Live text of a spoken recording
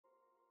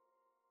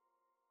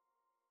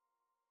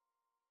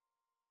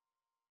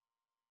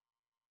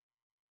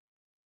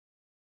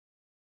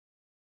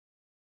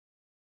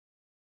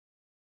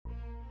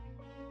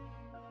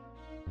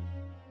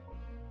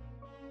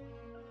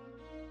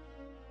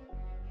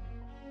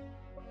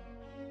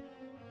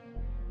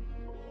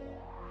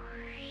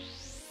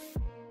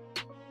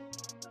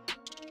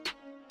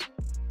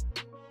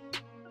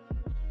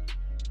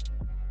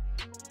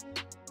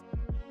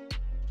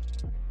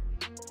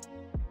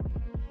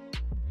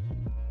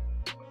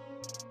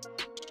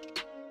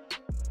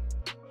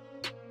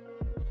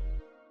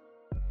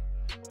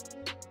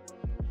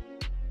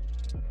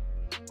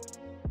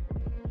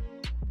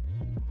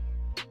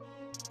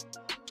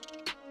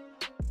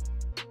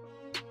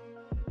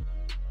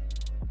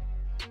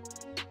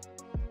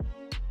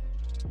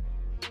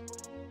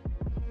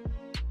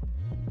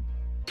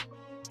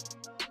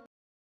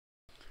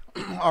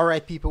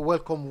Alright people,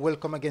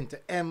 welcome again to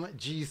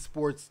MG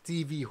Sports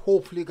TV.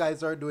 Hopefully you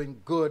guys are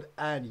doing good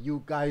and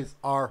you guys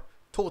are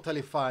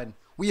totally fine.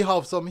 We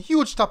have some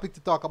huge topic to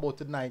talk about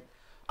tonight.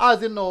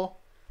 As you know,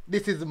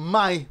 this is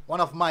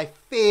one of my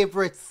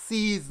favorite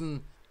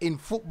season in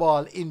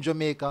football in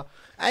Jamaica.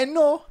 I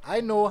know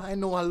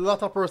a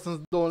lot of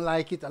persons don't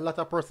like it, a lot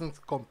of persons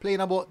complain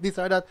about this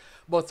or that,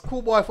 but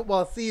schoolboy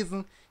football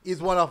season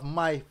is one of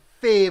my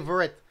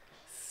favorite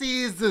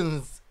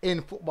seasons in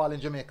football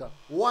in Jamaica.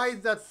 Why is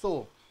that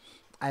so?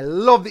 I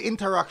love the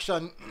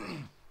interaction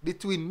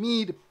between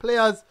me, the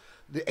players,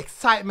 the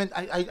excitement.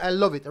 I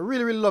love it. I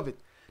really love it.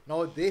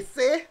 Now they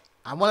say,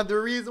 and one of the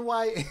reasons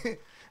why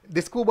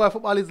the schoolboy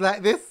football is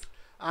like this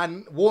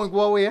and won't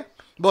go away,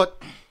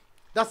 but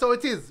that's how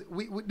it is.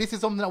 This is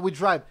something that we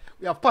drive.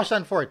 We have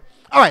passion for it.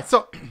 All right,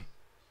 so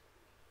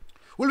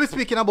we'll be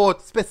speaking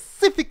about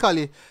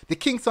specifically the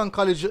Kingston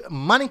College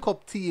Manning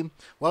Cup team.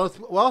 We're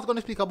also going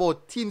to speak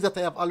about teams that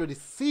I have already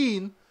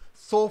seen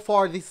so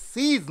far this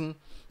season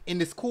in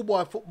the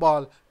schoolboy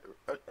football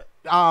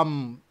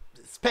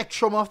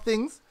spectrum of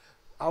things.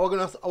 We're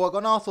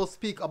gonna also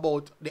speak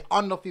about the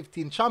under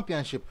 15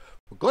 championship.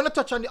 We're gonna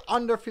touch on the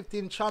under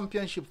 15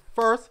 championship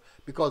first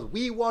because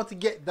we want to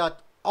get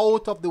that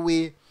out of the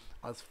way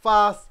as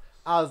fast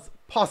as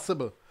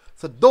possible.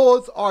 So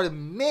those are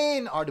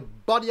the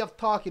body of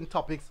talking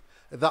topics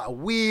that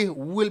we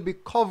will be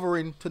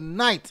covering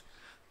tonight.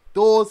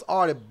 Those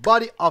are the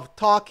body of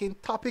talking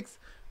topics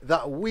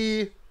that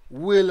we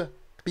will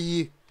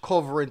be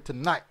covering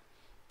tonight.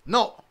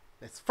 Now,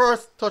 let's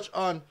first touch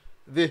on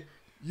the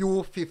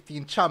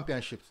U15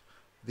 championships.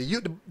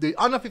 The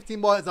under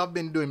 15 boys have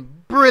been doing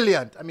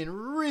brilliant. I mean,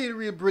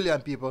 really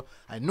brilliant, people.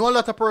 I know a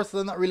lot of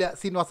persons not really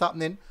seen what's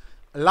happening.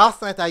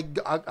 Last night,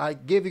 I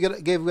gave you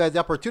guys the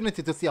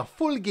opportunity to see a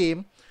full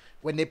game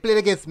when they played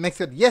against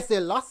Mexico. Yes,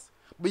 they lost,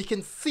 but you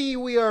can see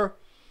where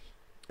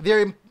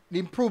the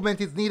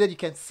improvement is needed. You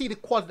can see the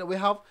quality that we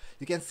have.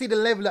 You can see the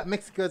level that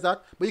Mexico is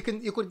at. But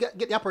you could get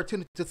the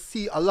opportunity to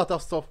see a lot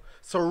of stuff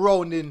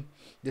surrounding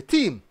the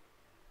team.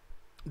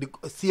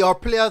 See our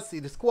players, see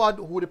the squad,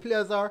 who the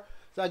players are.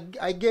 So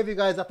I gave you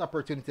guys that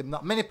opportunity.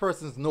 Not many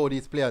persons know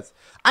these players.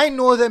 I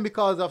know them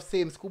because of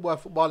same schoolboy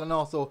football and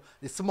also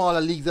the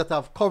smaller leagues that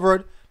I've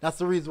covered. That's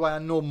the reason why I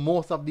know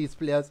most of these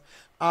players.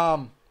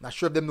 Not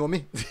sure if them know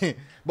me,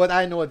 but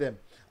I know them.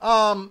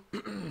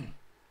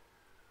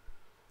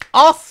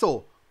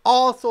 Also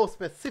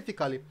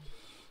specifically,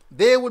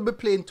 they will be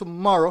playing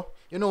tomorrow.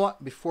 You know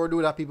what? Before I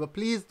do that, people,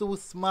 please do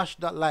smash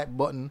that like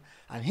button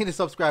and hit the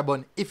subscribe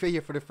button if you're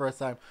here for the first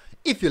time.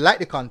 If you like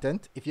the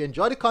content, if you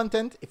enjoy the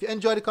content,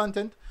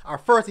 or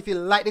first, if you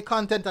like the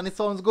content and it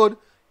sounds good,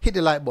 hit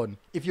the like button.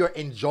 If you're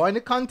enjoying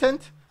the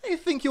content and you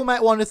think you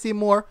might want to see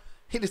more,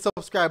 hit the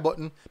subscribe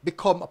button,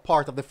 become a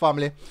part of the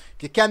family.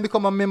 If you can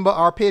become a member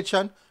or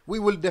patron, we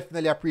will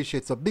definitely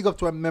appreciate it. So big up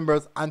to our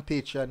members and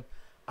patron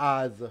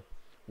as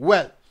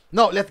well.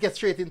 Now, let's get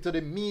straight into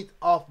the meat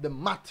of the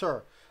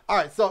matter. All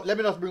right, so let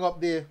me just bring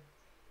up I'm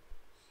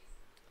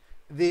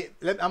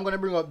going to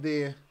bring up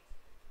the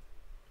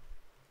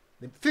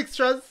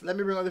fixtures. Let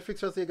me bring up the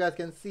fixtures so you guys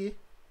can see.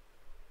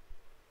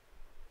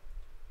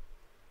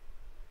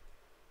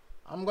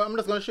 I'm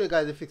just going to show you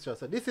guys the fixtures.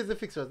 So this is the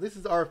fixtures. This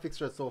is our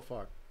fixtures so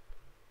far.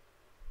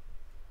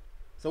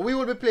 So we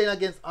will be playing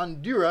against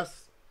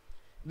Honduras.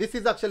 This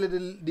is actually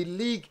the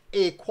League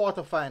A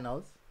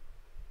quarterfinals.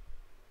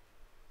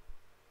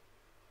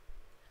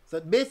 So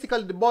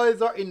basically, the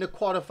boys are in the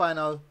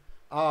quarterfinal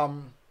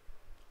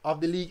of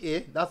the League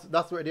A.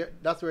 That's where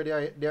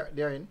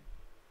they're in.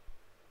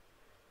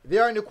 They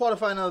are in the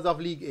quarterfinals of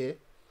League A,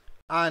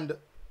 and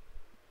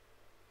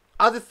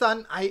as it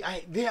stands,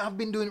 they have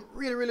been doing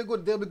really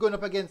good. They'll be going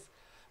up against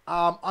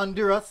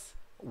Honduras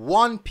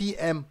 1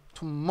 p.m.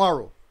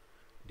 tomorrow.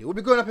 They will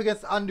be going up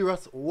against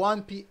Honduras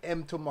 1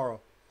 p.m.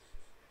 tomorrow.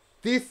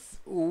 This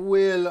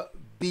will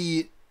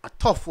be a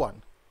tough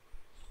one.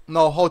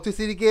 Now, how to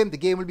see the game? The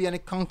game will be on the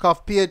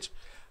Concacaf page.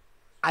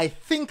 I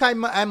think I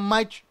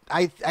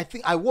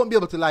think I won't be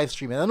able to live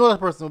stream it. I know that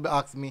person will be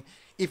asking me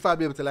if I'll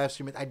be able to live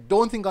stream it. I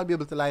don't think I'll be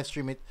able to live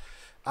stream it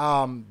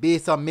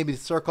based on maybe the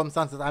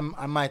circumstances I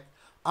might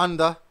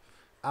under.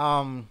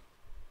 I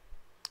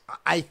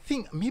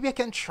think maybe I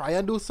can try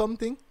and do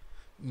something.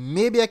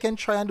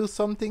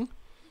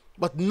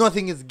 But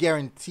nothing is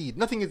guaranteed.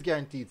 Nothing is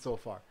guaranteed so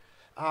far.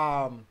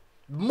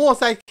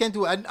 Most I can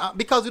do, and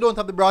because we don't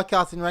have the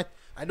broadcasting right,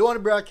 I don't want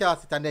to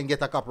broadcast it and then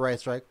get a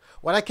copyright strike.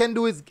 What I can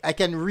do is I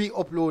can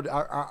re-upload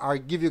or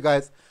give you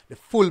guys the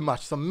full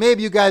match. So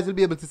maybe you guys will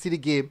be able to see the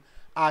game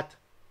at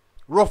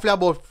roughly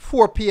about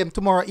 4 p.m.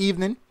 tomorrow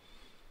evening.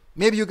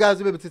 Maybe you guys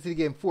will be able to see the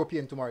game 4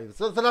 p.m. tomorrow evening.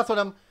 So that's what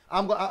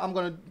I'm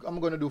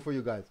gonna do for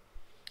you guys.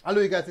 I'll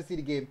allow you guys to see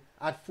the game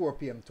at 4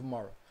 p.m.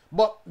 tomorrow.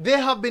 But they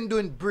have been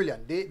doing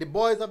brilliant. The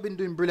boys have been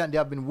doing brilliant. They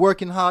have been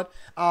working hard.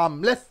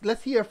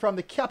 Let's hear from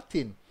the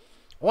captain.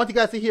 I want you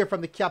guys to hear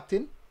from the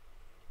captain.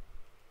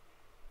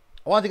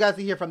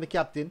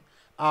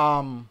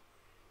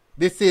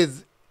 This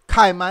is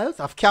Kai Miles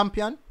of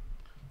Campion.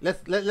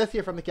 Let's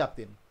hear from the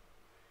captain.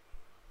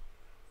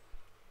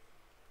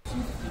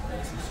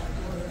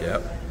 Yeah.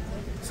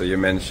 So you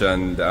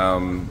mentioned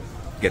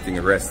getting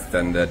rest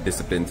and the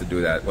discipline to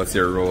do that. What's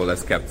your role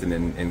as captain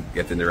in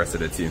getting the rest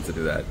of the team to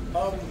do that?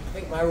 I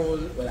think my role,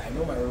 well, I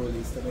know my role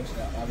is to make sure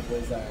that all the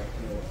boys are,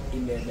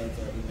 in their beds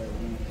or in their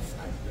rooms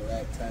at the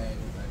right time.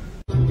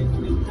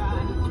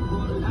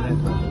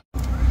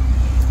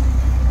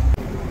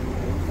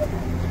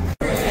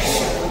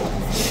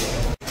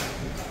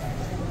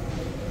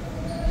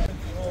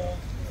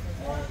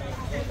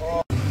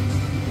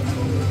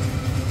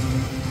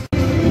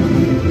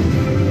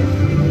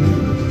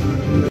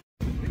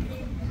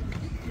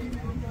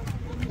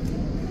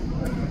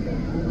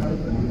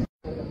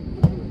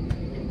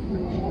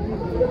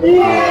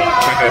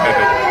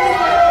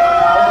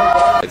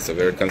 It's a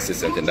very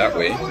consistent in that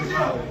way.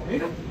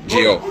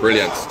 Gio,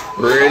 brilliant.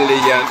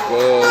 Brilliant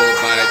goal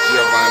by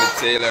Giovanni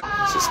Taylor.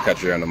 This is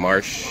Kadriana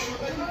Marsh.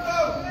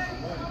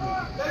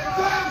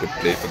 Good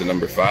play for the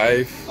number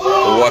 5.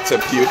 What a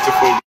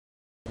beautiful.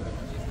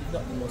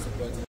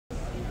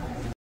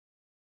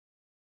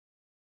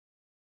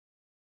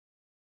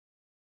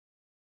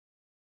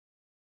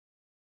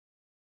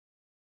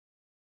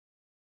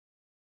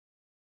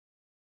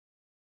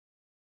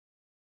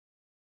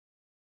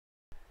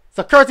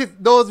 So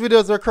those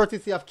videos are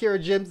courtesy of Kerry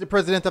James, the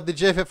president of the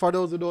JFF. For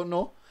those who don't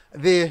know,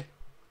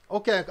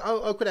 okay,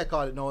 how could I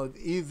call it now?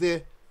 He's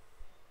the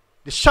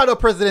shadow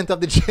president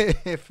of the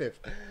JFF.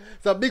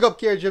 So big up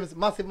Kerry James,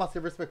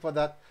 massive respect for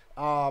that.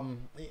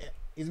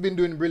 He's been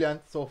doing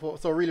brilliant, so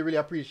really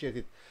appreciate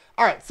it.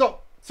 All right, so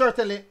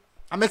certainly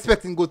I'm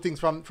expecting good things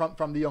from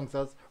the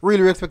youngsters.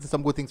 Really expecting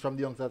some good things from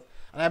the youngsters,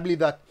 and I believe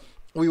that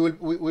we'll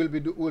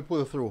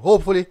pull through.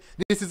 Hopefully,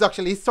 this is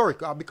actually historic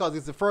because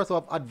it's the first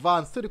of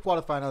advanced to the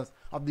quarterfinals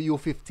of the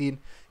U15.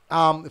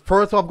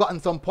 First we've gotten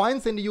some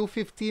points in the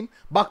U15,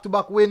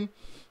 back-to-back win.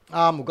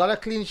 We got a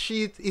clean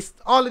sheet.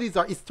 All of these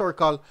are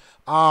historical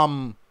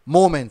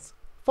moments.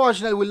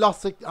 Fortunately, we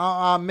lost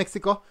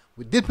Mexico.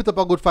 We did put up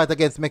a good fight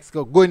against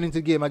Mexico. Going into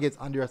the game against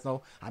Honduras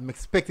now, I'm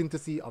expecting to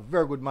see a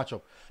very good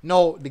matchup.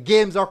 Now the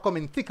games are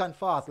coming thick and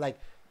fast. Like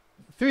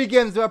 3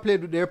 games they're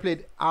played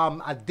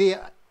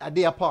a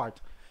day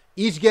apart.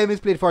 Each game is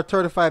played for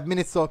 35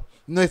 minutes, so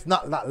no, it's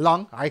not that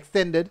long or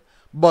extended,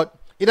 but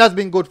it has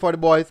been good for the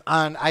boys,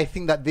 and I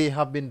think that they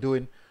have been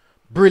doing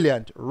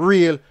brilliant,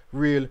 real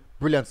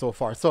brilliant so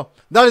far. So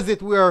that is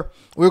it. We're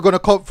gonna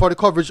for the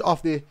coverage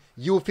of the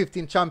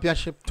U15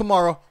 championship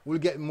tomorrow. We'll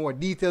get more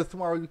details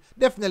tomorrow. We'll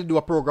definitely do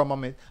a program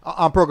on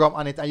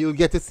it, and you'll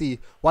get to see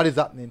what is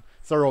happening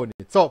surrounding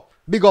it. So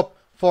big up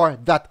for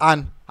that,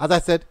 and as I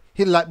said,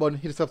 hit the like button,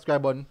 hit the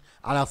subscribe button,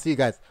 and I'll see you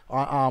guys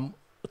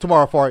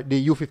tomorrow for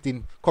the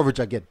U15 coverage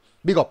again.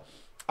 Big up.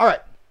 All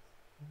right.